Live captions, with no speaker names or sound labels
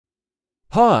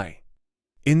Hi!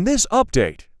 In this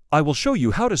update, I will show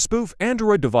you how to spoof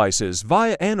Android devices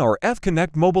via NRF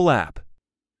Connect mobile app.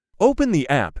 Open the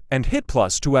app and hit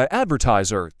plus to add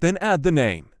advertiser, then add the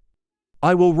name.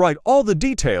 I will write all the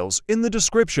details in the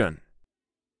description.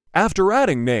 After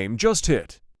adding name, just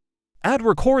hit add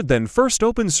record, then first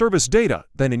open service data,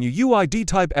 then in UUID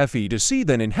type FE to C,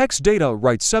 then in hex data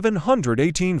write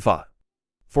 718 FA.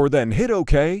 For then hit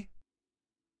OK.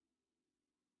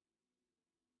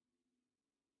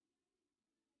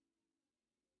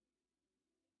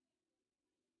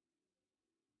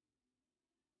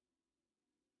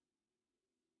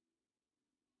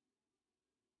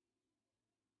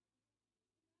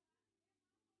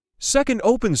 Second,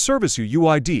 open service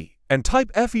UUID and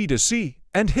type FE to C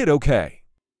and hit OK.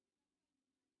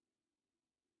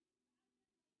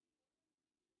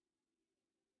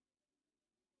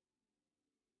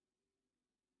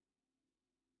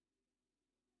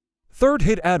 Third,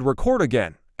 hit add record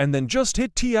again and then just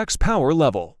hit TX power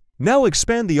level. Now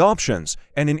expand the options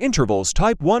and in intervals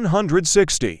type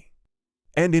 160.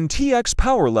 And in TX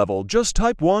power level just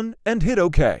type 1 and hit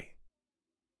OK.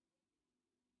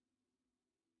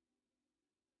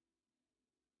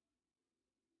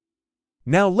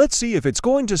 Now let's see if it's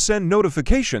going to send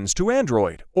notifications to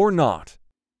Android or not.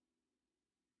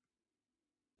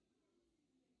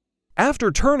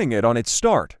 After turning it on, it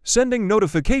start sending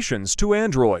notifications to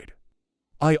Android.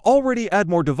 I already add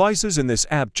more devices in this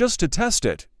app just to test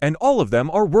it, and all of them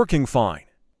are working fine.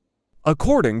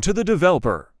 According to the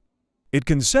developer, it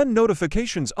can send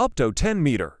notifications up to 10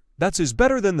 meter. That is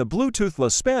better than the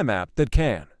Bluetoothless spam app that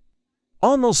can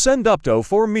only send up to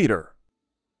 4 meter.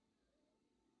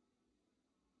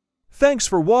 Thanks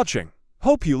for watching.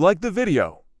 Hope you liked the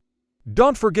video.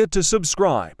 Don't forget to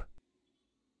subscribe.